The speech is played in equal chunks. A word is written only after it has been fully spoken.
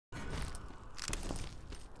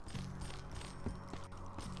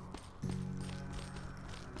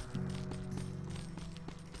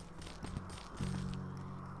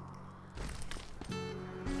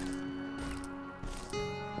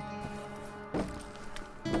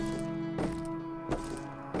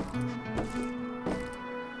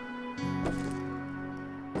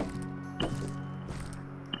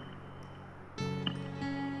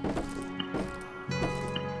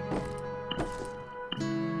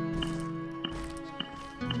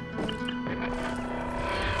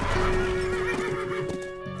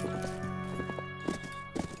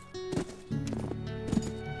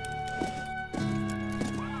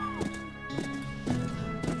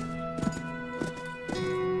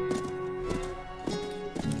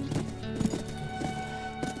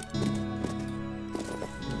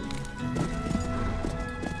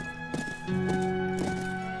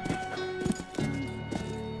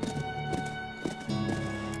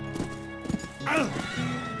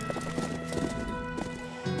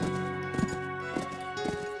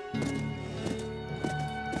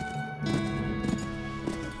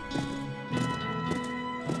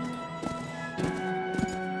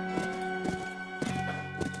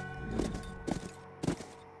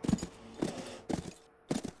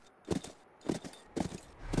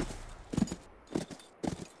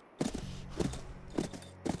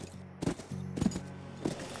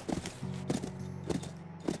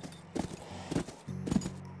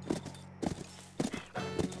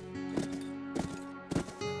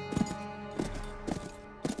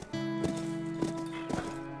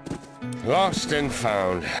Lost and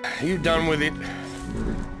found. You done with it?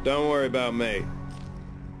 Don't worry about me.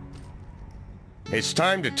 It's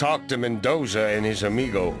time to talk to Mendoza and his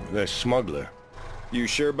amigo, the smuggler. You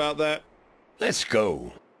sure about that? Let's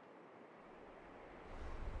go.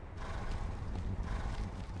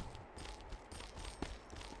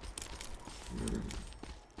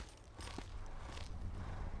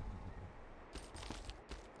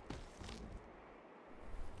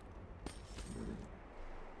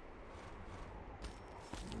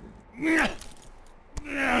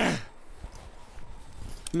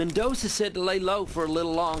 Mendoza said to lay low for a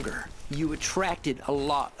little longer. You attracted a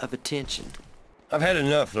lot of attention. I've had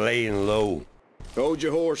enough laying low. Hold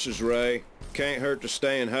your horses, Ray. Can't hurt to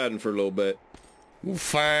stay in hiding for a little bit.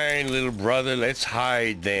 Fine, little brother, let's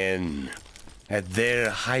hide then. At their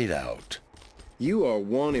hideout. You are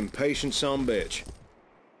one impatient sumbitch.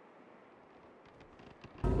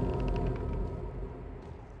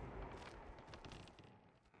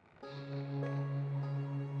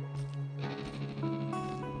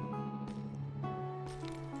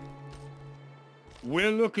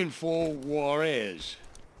 We're looking for Juarez.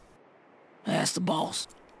 That's the boss.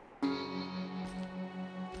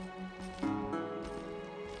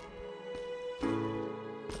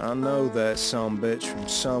 I know that sumbitch from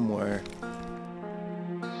somewhere.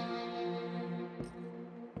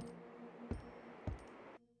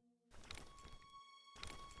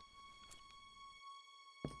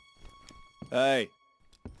 Hey.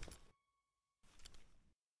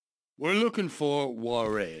 We're looking for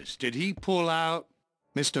Juarez. Did he pull out?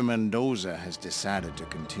 Mr. Mendoza has decided to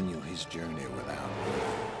continue his journey without me.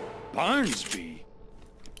 Barnsby?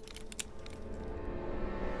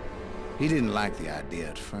 He didn't like the idea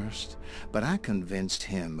at first, but I convinced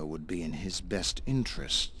him it would be in his best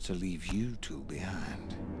interest to leave you two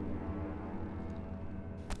behind.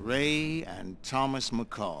 Ray and Thomas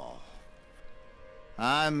McCall.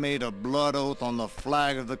 I made a blood oath on the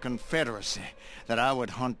flag of the Confederacy that I would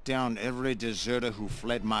hunt down every deserter who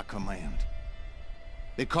fled my command.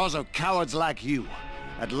 Because of cowards like you,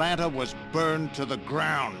 Atlanta was burned to the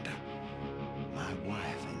ground. My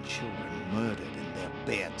wife and children murdered in their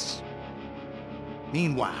beds.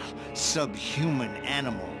 Meanwhile, subhuman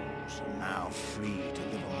animals are now free to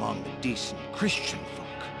live among the decent Christian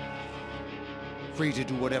folk. Free to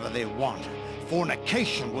do whatever they want.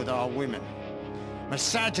 Fornication with our women.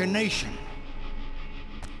 Miscegenation.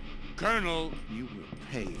 Colonel, You will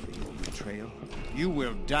pay for your betrayal. You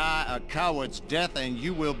will die a coward's death, and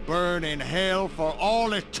you will burn in hell for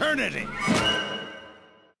all eternity.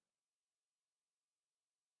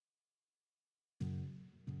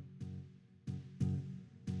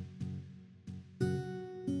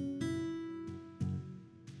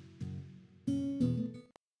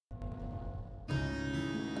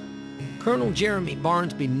 Colonel Jeremy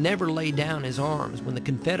Barnsby never laid down his arms when the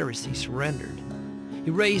Confederacy surrendered.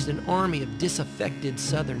 He raised an army of disaffected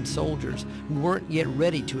Southern soldiers who weren't yet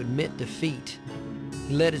ready to admit defeat.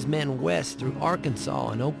 He led his men west through Arkansas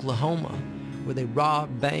and Oklahoma, where they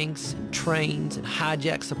robbed banks and trains and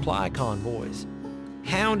hijacked supply convoys.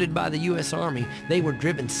 Hounded by the U.S. Army, they were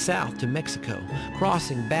driven south to Mexico,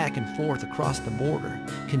 crossing back and forth across the border,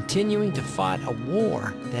 continuing to fight a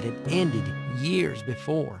war that had ended years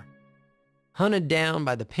before. Hunted down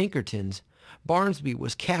by the Pinkertons, Barnsby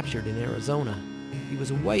was captured in Arizona. He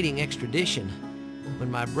was awaiting extradition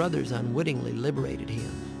when my brothers unwittingly liberated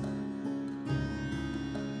him.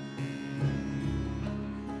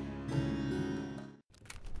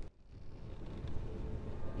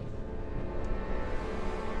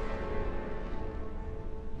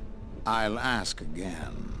 I'll ask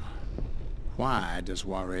again. Why does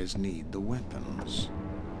Juarez need the weapons?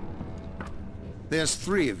 There's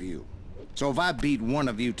 3 of you, so if I beat one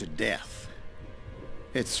of you to death,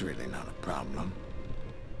 it's really not a problem.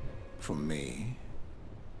 For me.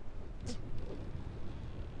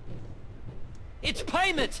 It's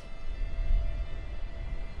payment!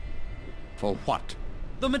 For what?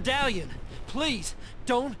 The medallion! Please,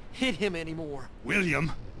 don't hit him anymore.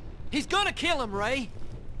 William. He's gonna kill him, Ray!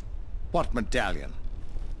 What medallion?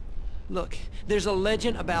 Look, there's a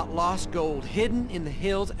legend about lost gold hidden in the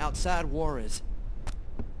hills outside Juarez.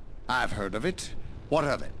 I've heard of it. What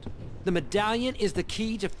of it? The medallion is the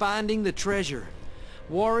key to finding the treasure.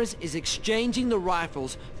 Juarez is exchanging the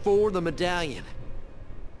rifles for the medallion.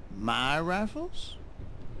 My rifles?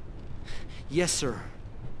 Yes, sir.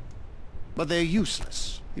 But they're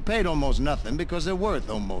useless. He paid almost nothing because they're worth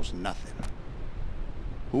almost nothing.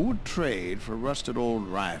 Who would trade for rusted old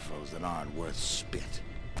rifles that aren't worth spit?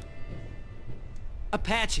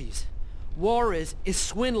 Apaches. Juarez is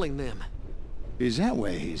swindling them. Is that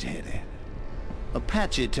where he's headed?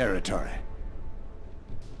 Apache territory.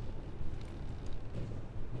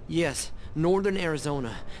 Yes, northern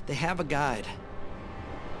Arizona. They have a guide.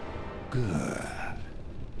 Good.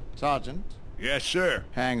 Sergeant, Yes, sir.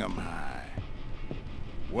 hang 'em high.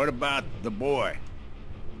 What about the boy?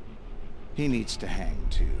 He needs to hang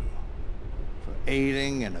too. For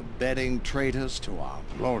aiding and abetting traitors to our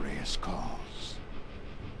glorious cause.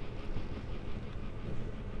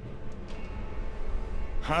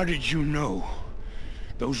 How did you know?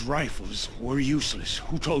 Those rifles were useless.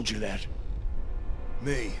 Who told you that?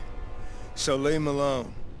 Me. So leave him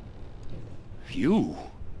alone. You?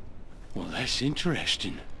 Well, that's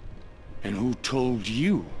interesting. And who told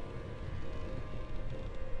you?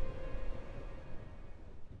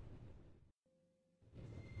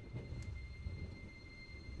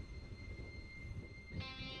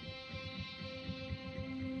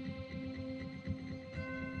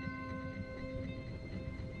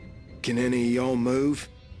 Can any of y'all move?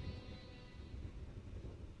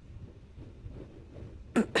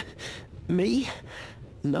 Me?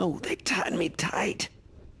 No, they tied me tight.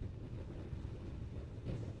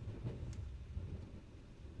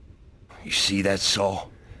 You see that saw?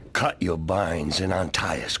 Cut your binds and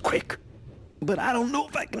untie us quick. But I don't know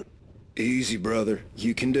if I can... Easy, brother.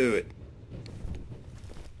 You can do it.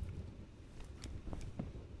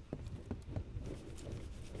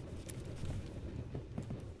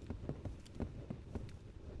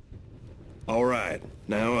 All right,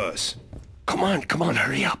 now us. Come on,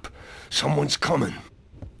 hurry up. Someone's coming.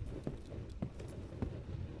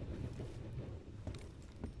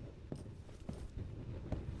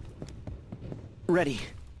 Ready.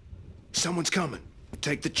 Someone's coming.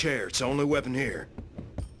 Take the chair. It's the only weapon here.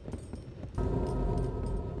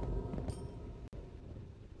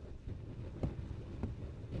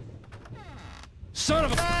 Son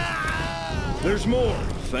of a... There's more.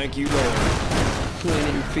 Thank you, Lord.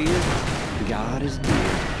 When in fear, God is dear.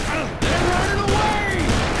 They're running away!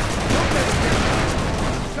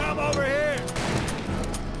 Come over here!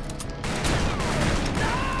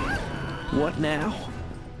 What now?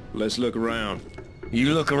 Let's look around.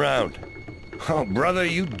 You look around. Oh, brother,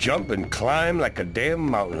 you jump and climb like a damn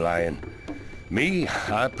mountain lion. Me,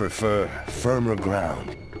 I prefer firmer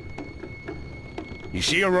ground. You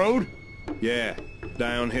see a road? Yeah,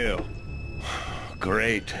 downhill.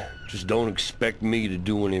 Great. Just don't expect me to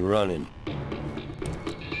do any running.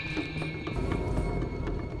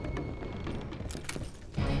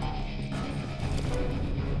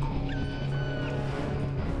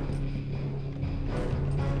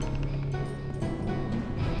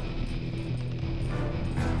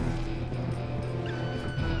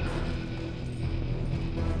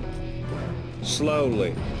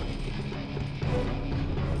 Slowly.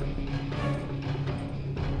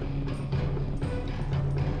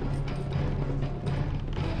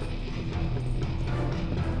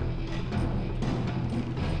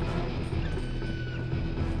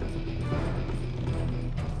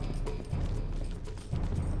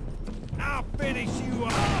 I'll finish you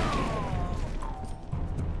off!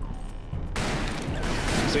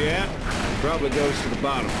 See that? Probably goes to the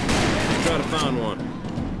bottom. Let's try to find one.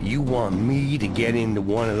 You want me to get into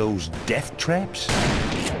one of those death traps?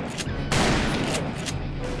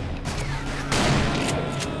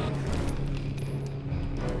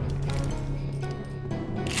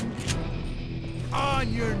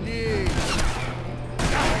 On your knees!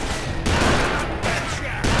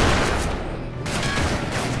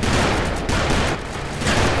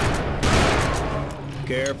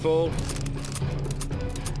 Careful.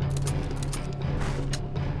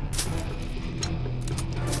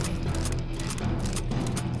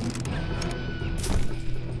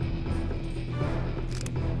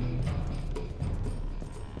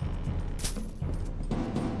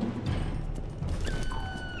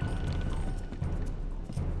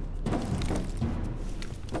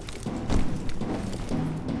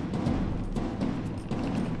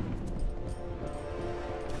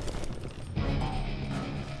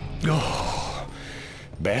 Oh,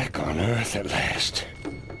 back on Earth at last.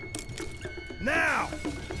 Now!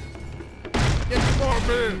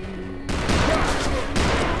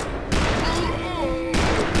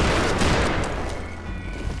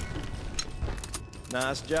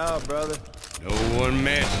 Nice job, brother. No one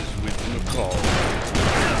messes with McCall.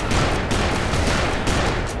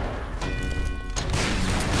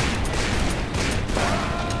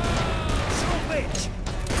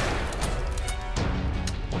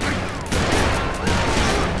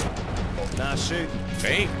 Nice shooting.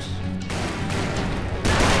 Thanks.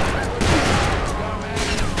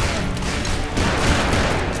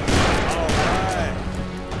 All right.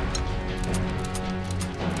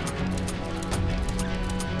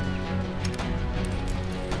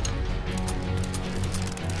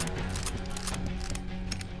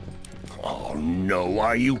 Oh no,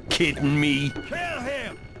 are you kidding me? Kill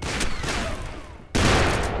him!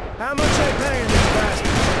 How much they paying this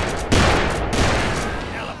bastard?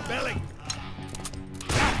 Yellow belly!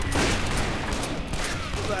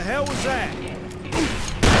 What the hell was that?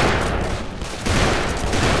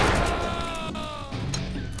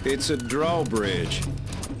 It's a drawbridge.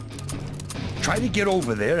 Try to get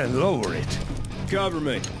over there and lower it. Cover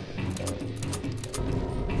me.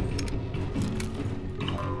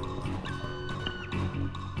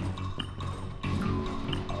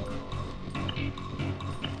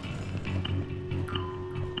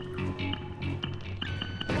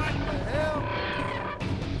 What the hell?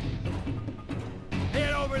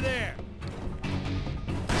 Head over there.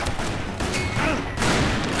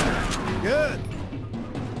 Good.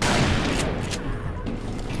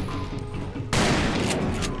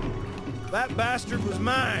 That bastard was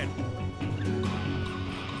mine.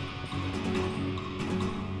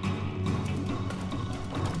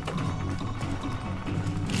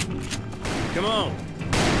 Come on.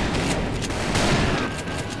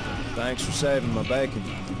 Thanks for saving my bacon.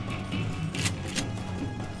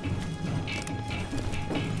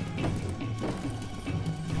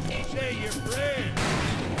 Say your prayers.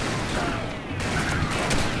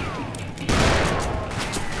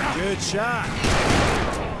 Good shot.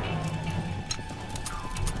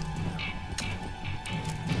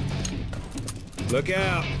 Look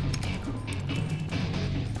out.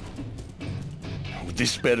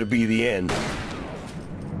 This better be the end.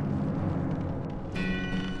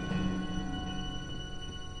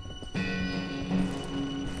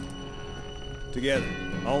 Together,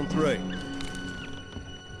 on three.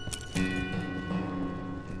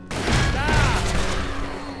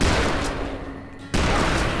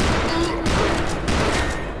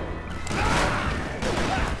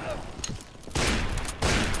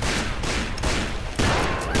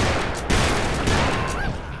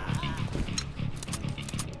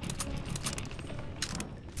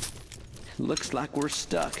 Looks like we're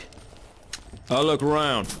stuck. I'll look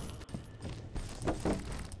around.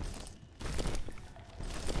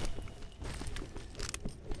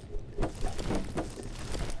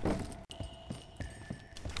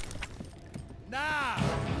 Now!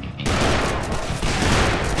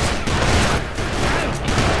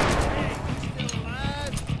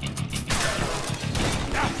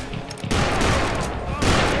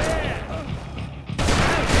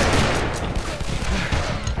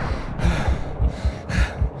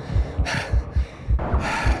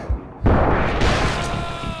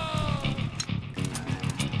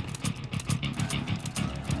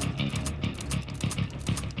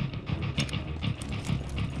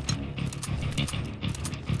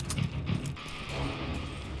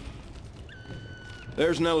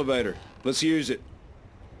 There's an elevator. Let's use it.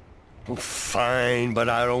 Oh, fine, but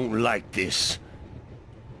I don't like this.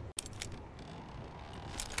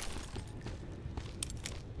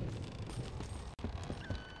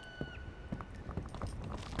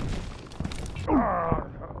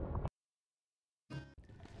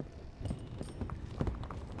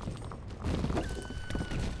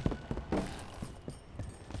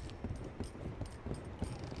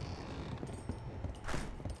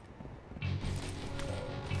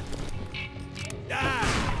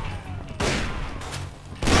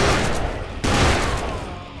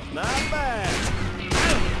 Not bad.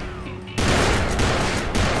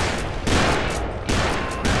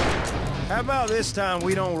 How about this time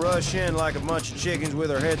we don't rush in like a bunch of chickens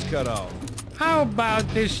with our heads cut off? How about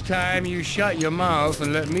this time you shut your mouth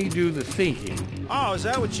and let me do the thinking? Oh, is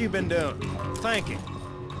that what you've been doing? Thinking.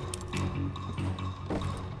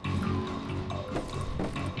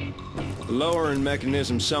 The lowering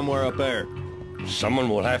mechanism somewhere up there. Someone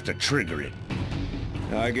will have to trigger it.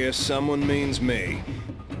 I guess someone means me.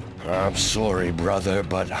 I'm sorry, brother,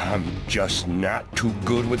 but I'm just not too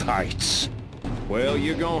good with heights. Well,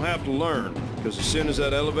 you're gonna have to learn, because as soon as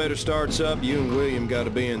that elevator starts up, you and William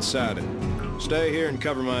gotta be inside it. Stay here and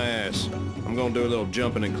cover my ass. I'm gonna do a little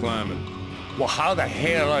jumping and climbing. Well, how the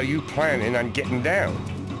hell are you planning on getting down?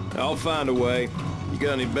 I'll find a way. You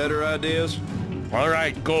got any better ideas? All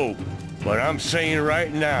right, go. But I'm saying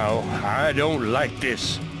right now, I don't like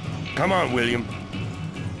this. Come on, William.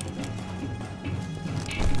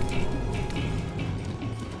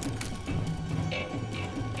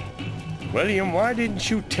 William, why didn't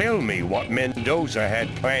you tell me what Mendoza had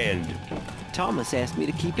planned? Thomas asked me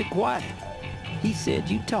to keep it quiet. He said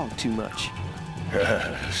you talk too much.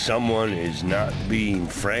 Someone is not being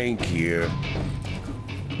frank here.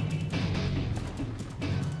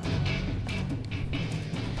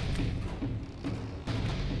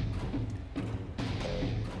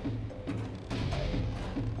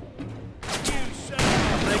 I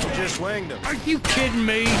think you just winged him. Are you kidding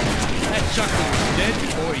me? That sucker was dead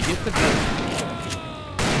before he hit the ground.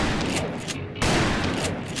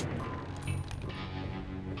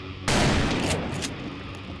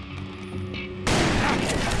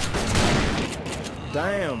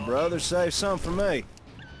 Damn, brother, save some for me.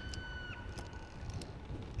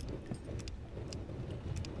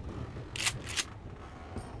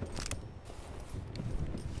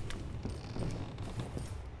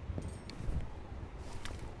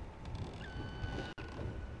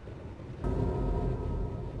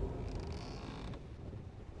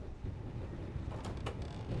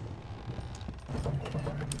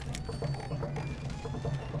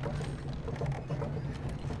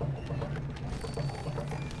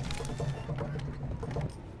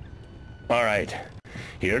 All right,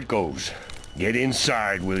 here it goes. Get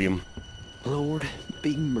inside, William. Lord,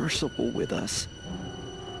 be merciful with us.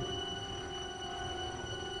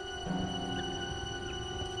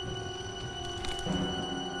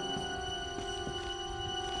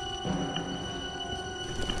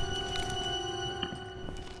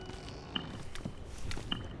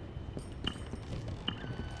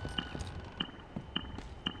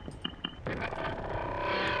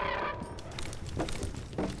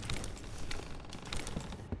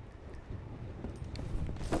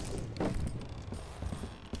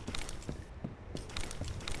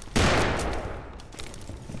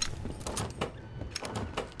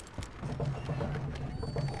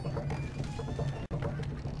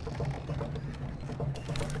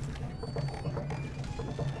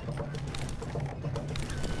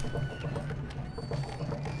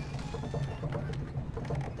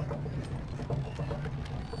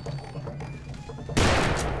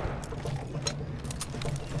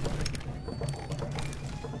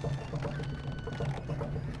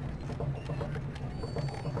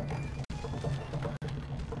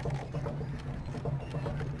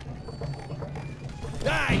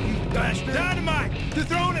 Die, you bastard! Dynamite! They're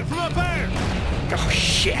throwing it from up there! Oh,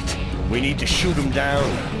 shit! We need to shoot him down.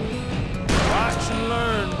 Watch and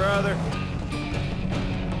learn, brother.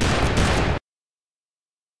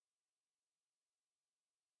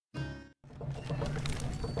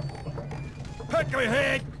 Put your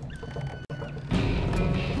head!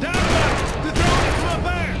 Dynamite! They're throwing it from up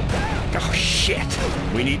there! Oh, shit!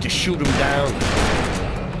 We need to shoot him down.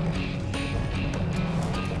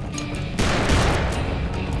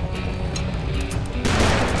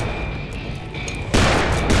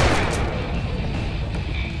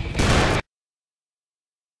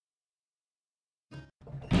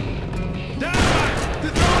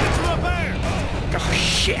 Oh,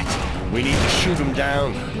 shit! We need to shoot him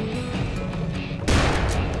down.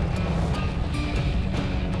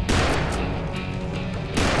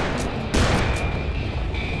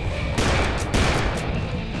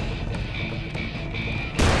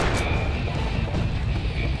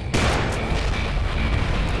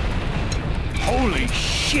 Holy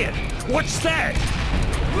shit! What's that?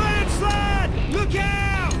 Landslide! Look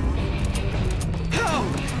out! Oh,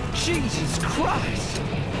 Jesus Christ!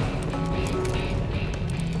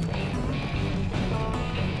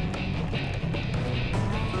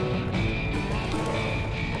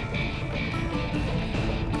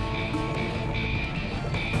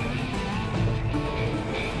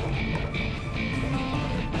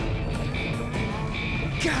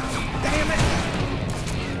 God damn it!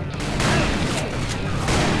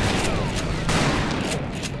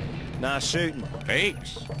 Nice shooting.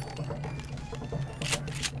 Thanks.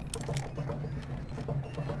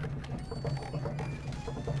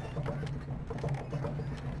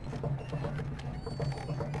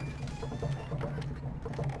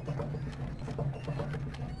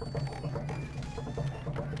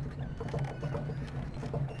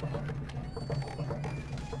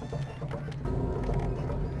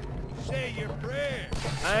 Say your prayer.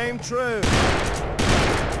 Aim true.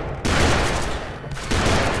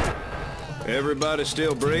 Everybody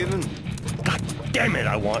still breathing? God Damn it,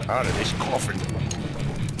 I want out of this coffin.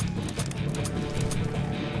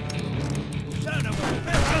 Son of a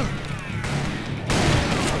bitch!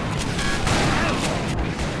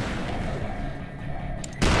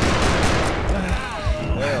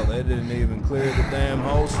 Hell, they didn't even clear the damn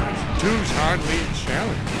holsters. Two's hardly a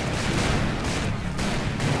challenge.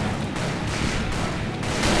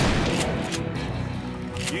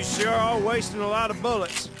 You sure are wasting a lot of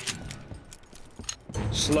bullets.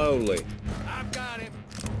 Slowly. I've got him.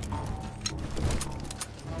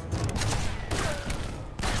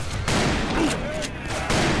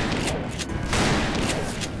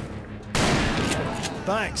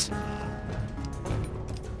 Thanks.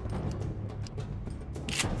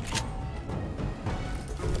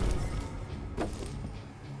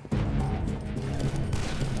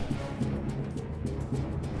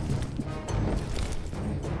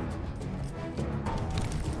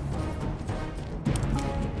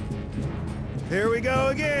 Here we go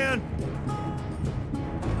again.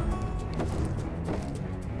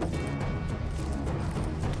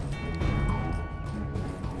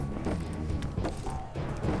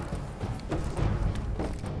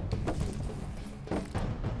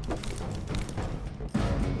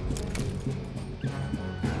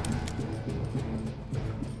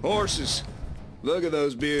 Horses. Look at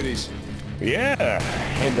those beauties. Yeah,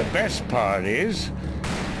 and the best part is,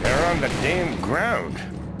 they're on the damn ground.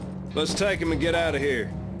 Let's take them and get out of here.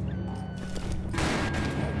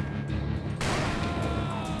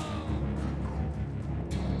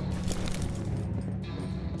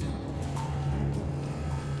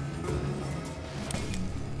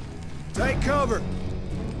 Take cover.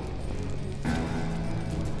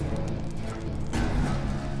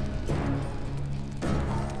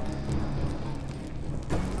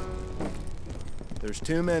 There's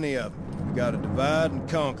too many of them. We gotta divide and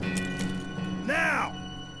conquer. Now!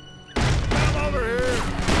 Come over here!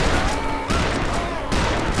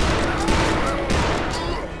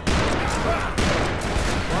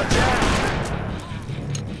 Watch out!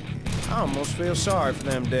 I almost feel sorry for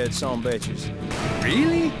them dead sonbitches.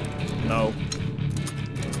 Really? No.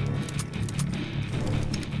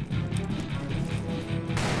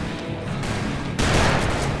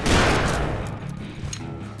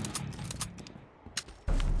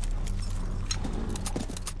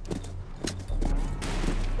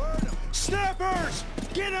 Snappers!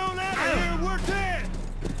 Get on out of here! We're dead!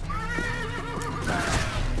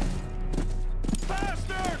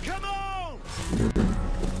 Faster! Come on!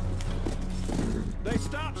 They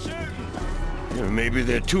stopped shooting! Maybe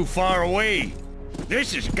they're too far away.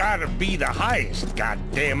 This has gotta be the highest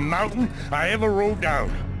goddamn mountain I ever rode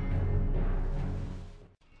down.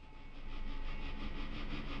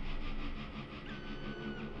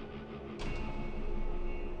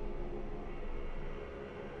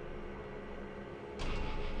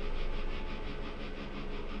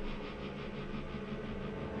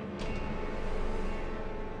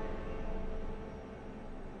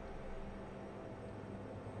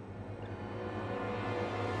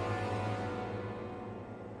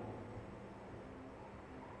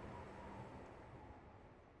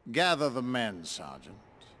 Gather the men, Sergeant.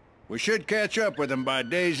 We should catch up with them by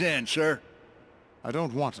day's end, sir. I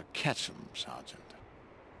don't want to catch them, Sergeant.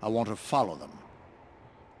 I want to follow them.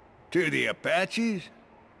 To the Apaches?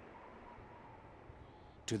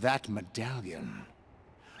 To that medallion.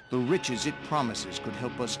 The riches it promises could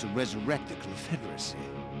help us to resurrect the Confederacy.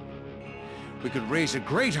 We could raise a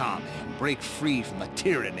great army and break free from the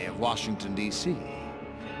tyranny of Washington, D.C.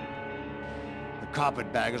 The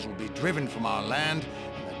carpetbaggers will be driven from our land,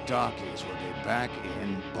 and the darkies will be back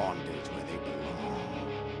in bondage where they belong.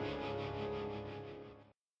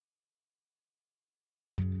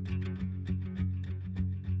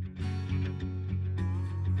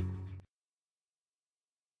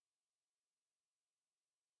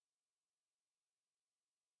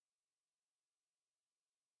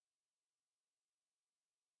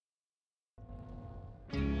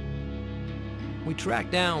 We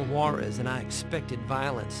tracked down Juarez and I expected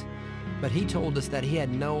violence, but he told us that he had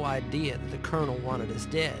no idea that the colonel wanted us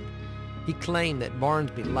dead. He claimed that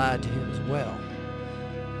Barnsby lied to him as well.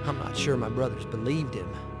 I'm not sure my brothers believed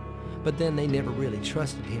him, but then they never really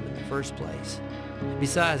trusted him in the first place.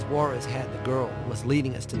 Besides, Juarez had the girl and was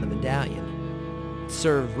leading us to the medallion. It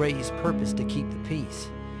served Ray's purpose to keep the peace.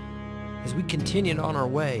 As we continued on our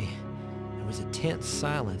way, there was a tense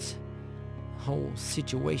silence. The whole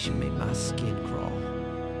situation made my skin crawl.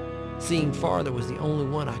 Seeing farther was the only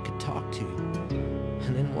one I could talk to.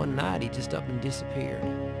 And then one night he just up and disappeared.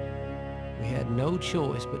 We had no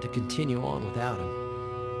choice but to continue on without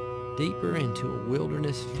him, deeper into a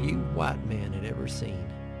wilderness few white men had ever seen.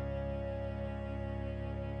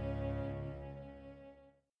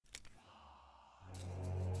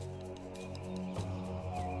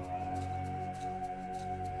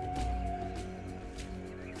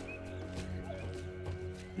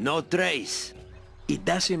 No trace. It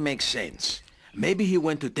doesn't make sense. Maybe he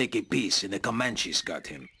went to take a piece and the Comanches got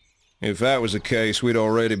him. If that was the case, we'd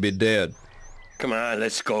already be dead. Come on,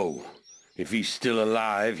 let's go. If he's still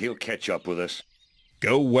alive, he'll catch up with us.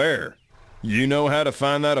 Go where? You know how to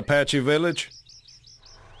find that Apache village?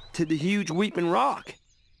 To the huge weeping rock.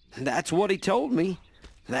 That's what he told me.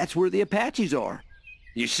 That's where the Apaches are.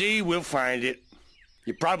 You see, we'll find it.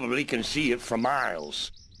 You probably can see it for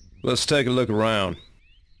miles. Let's take a look around.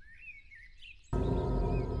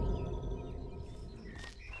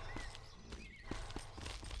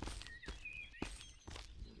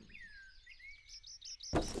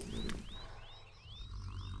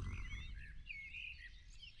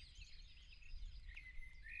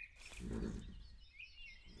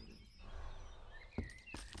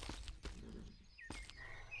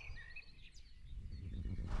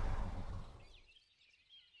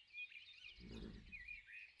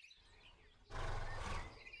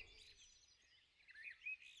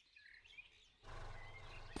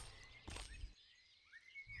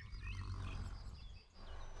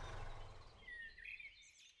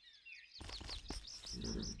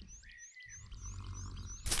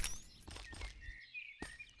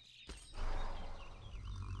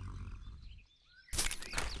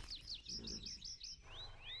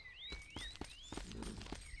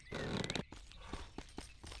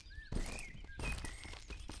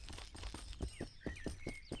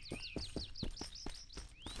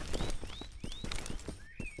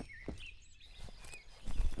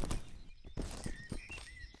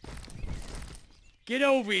 Get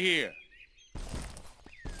over here.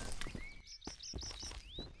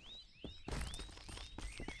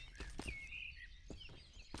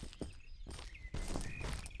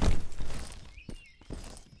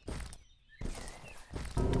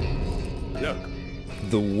 Look.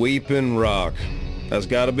 The Weeping Rock. That's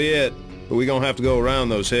gotta be it. But we gonna have to go around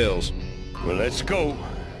those hills. Well, let's go.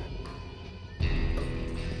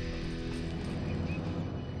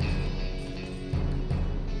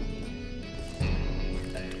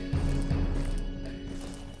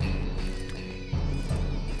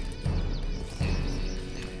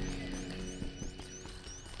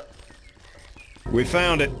 We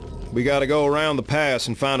found it. We gotta go around the pass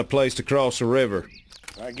and find a place to cross the river.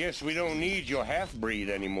 I guess we don't need your half-breed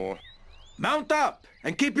anymore. Mount up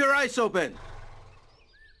and keep your eyes open.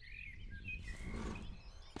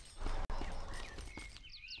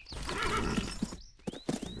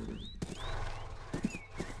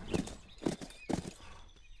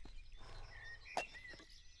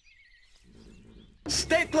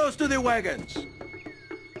 Stay close to the wagons.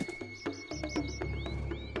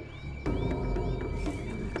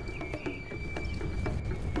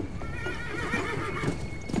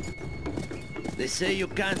 They say you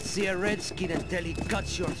can't see a redskin until he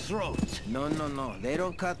cuts your throat. No. They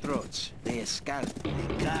don't cut throats. They scalp.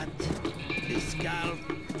 They cut, they scalp,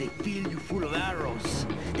 they fill you full of arrows.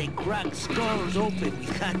 They crack skulls open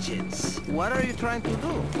with hatchets. What are you trying to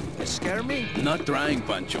do? Scare me? Not trying,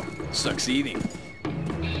 Pancho. Succeeding.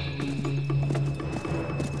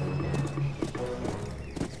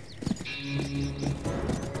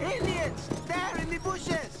 Indians! There in the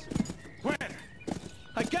bushes! Where?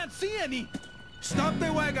 I can't see any! Stop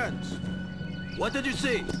the wagons! What did you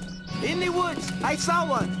see? In the woods! I saw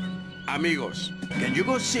one! Amigos, can you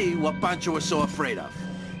go see what Pancho was so afraid of?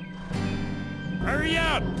 Hurry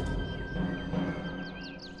up!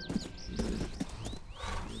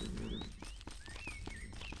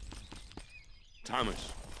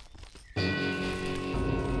 Thomas.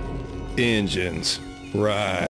 Engines. Right.